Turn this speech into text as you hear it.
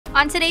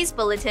On today's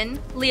bulletin,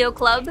 Leo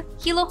Club,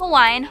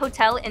 Hilo-Hawaiian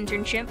Hotel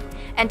Internship,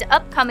 and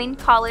upcoming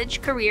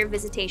college career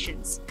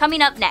visitations.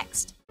 Coming up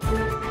next.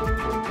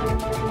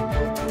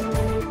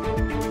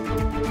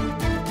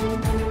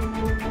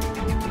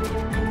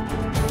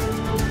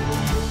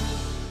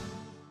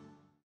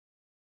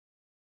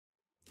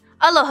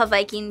 Aloha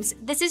Vikings,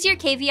 this is your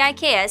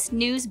KVIKS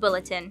News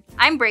Bulletin.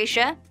 I'm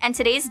Bracia, and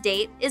today's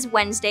date is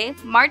Wednesday,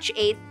 March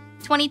 8th,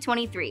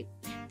 2023.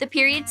 The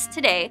periods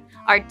today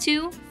are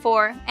 2,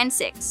 4, and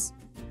 6.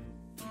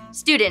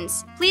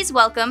 Students, please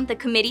welcome the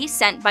committee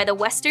sent by the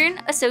Western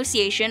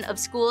Association of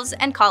Schools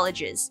and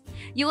Colleges.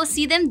 You will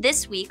see them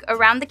this week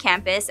around the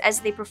campus as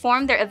they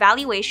perform their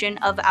evaluation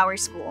of our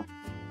school.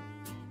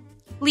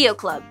 Leo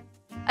Club.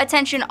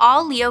 Attention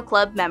all Leo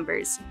Club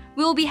members.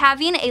 We will be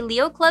having a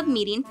Leo Club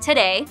meeting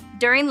today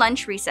during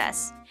lunch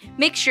recess.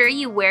 Make sure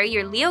you wear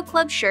your Leo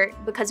Club shirt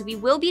because we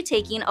will be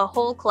taking a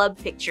whole club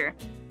picture.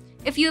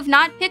 If you have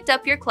not picked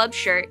up your club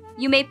shirt,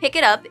 you may pick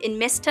it up in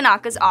Miss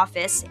Tanaka's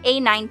office,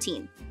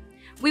 A19.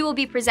 We will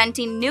be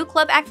presenting new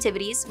club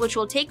activities which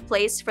will take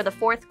place for the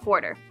 4th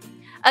quarter.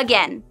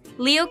 Again,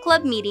 Leo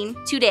Club meeting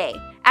today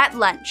at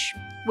lunch.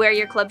 Wear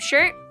your club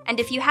shirt, and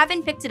if you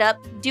haven't picked it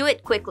up, do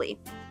it quickly.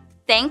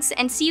 Thanks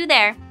and see you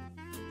there.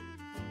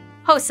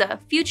 HOSA,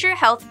 Future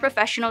Health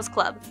Professionals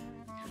Club.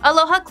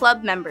 Aloha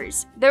Club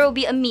members, there will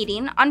be a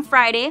meeting on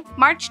Friday,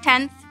 March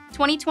 10th,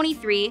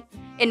 2023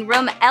 in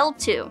room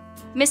L2,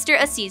 Mr.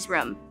 Assis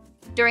room,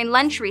 during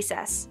lunch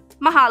recess.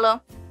 Mahalo.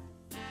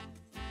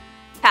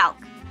 PALC.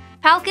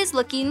 PALC is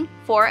looking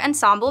for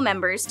ensemble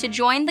members to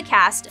join the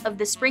cast of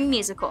the spring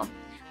musical.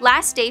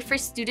 Last day for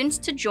students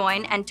to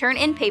join and turn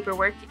in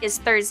paperwork is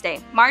Thursday,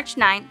 March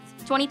 9th,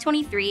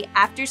 2023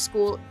 after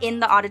school in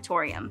the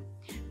auditorium.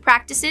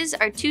 Practices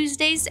are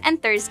Tuesdays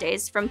and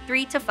Thursdays from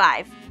 3 to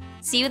 5.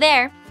 See you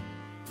there!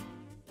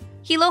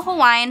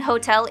 Hilo-Hawaiian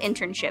Hotel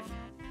Internship.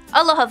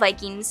 Aloha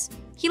Vikings!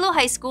 Hilo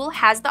High School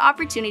has the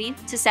opportunity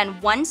to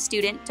send one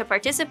student to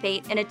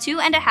participate in a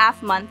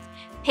 2.5-month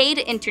paid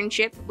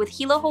internship with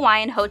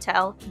Hilo-Hawaiian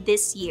Hotel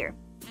this year.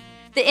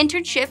 The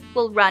internship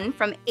will run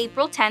from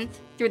April 10th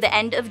through the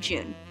end of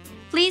June.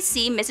 Please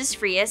see Mrs.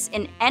 Frias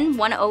in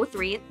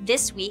N103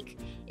 this week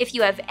if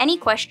you have any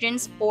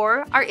questions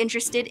or are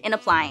interested in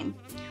applying.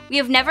 We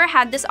have never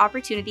had this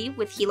opportunity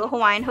with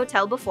Hilo-Hawaiian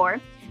Hotel before,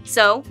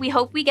 so we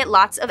hope we get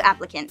lots of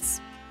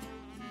applicants.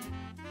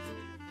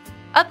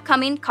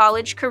 Upcoming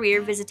college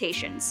career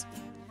visitations.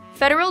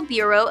 Federal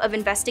Bureau of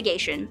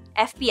Investigation,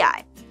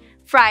 FBI.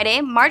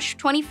 Friday, March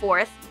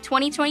 24th,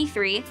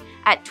 2023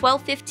 at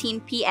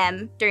 12:15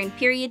 p.m. during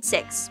period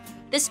 6.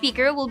 The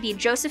speaker will be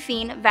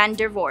Josephine van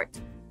der Voort.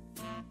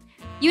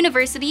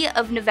 University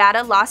of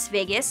Nevada, Las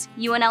Vegas,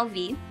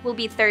 UNLV, will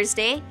be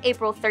Thursday,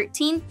 April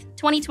 13th,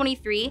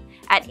 2023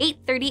 at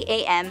 8:30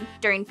 a.m.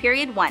 during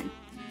period 1.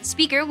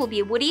 Speaker will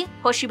be Woody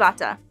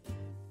Hoshibata.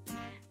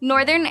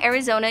 Northern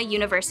Arizona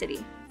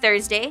University,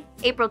 Thursday,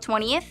 April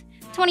 20th,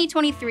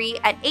 2023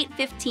 at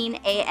 8:15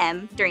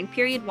 a.m. during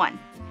period 1.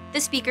 The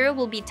speaker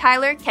will be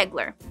Tyler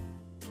Kegler.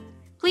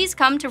 Please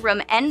come to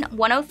room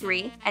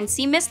N103 and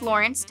see Miss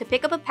Lawrence to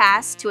pick up a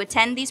pass to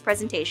attend these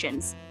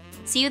presentations.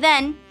 See you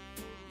then!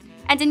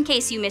 And in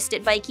case you missed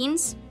it,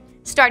 Vikings,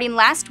 starting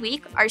last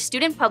week, our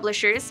student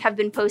publishers have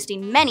been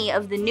posting many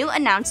of the new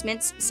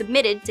announcements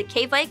submitted to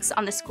KVIKS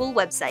on the school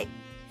website.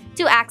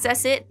 To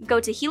access it, go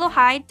to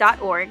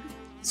hilo-hi.org,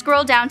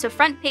 scroll down to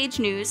front page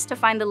news to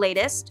find the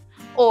latest,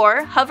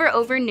 or hover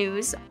over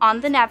news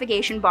on the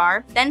navigation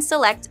bar, then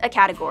select a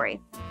category.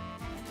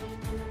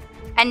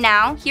 And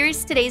now,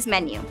 here's today's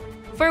menu.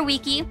 For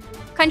Wiki,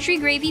 country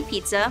gravy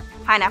pizza,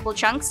 pineapple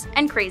chunks,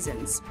 and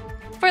craisins.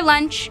 For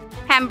lunch,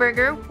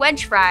 hamburger,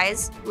 wedge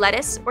fries,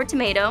 lettuce or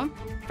tomato,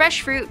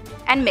 fresh fruit,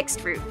 and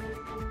mixed fruit.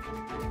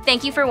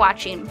 Thank you for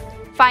watching.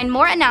 Find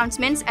more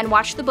announcements and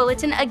watch the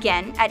bulletin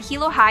again at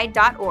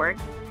hilo-hi.org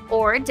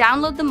or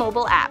download the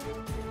mobile app.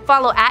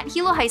 Follow at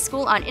Hilo High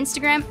School on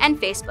Instagram and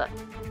Facebook.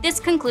 This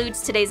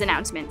concludes today's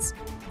announcements.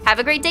 Have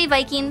a great day,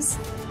 Vikings!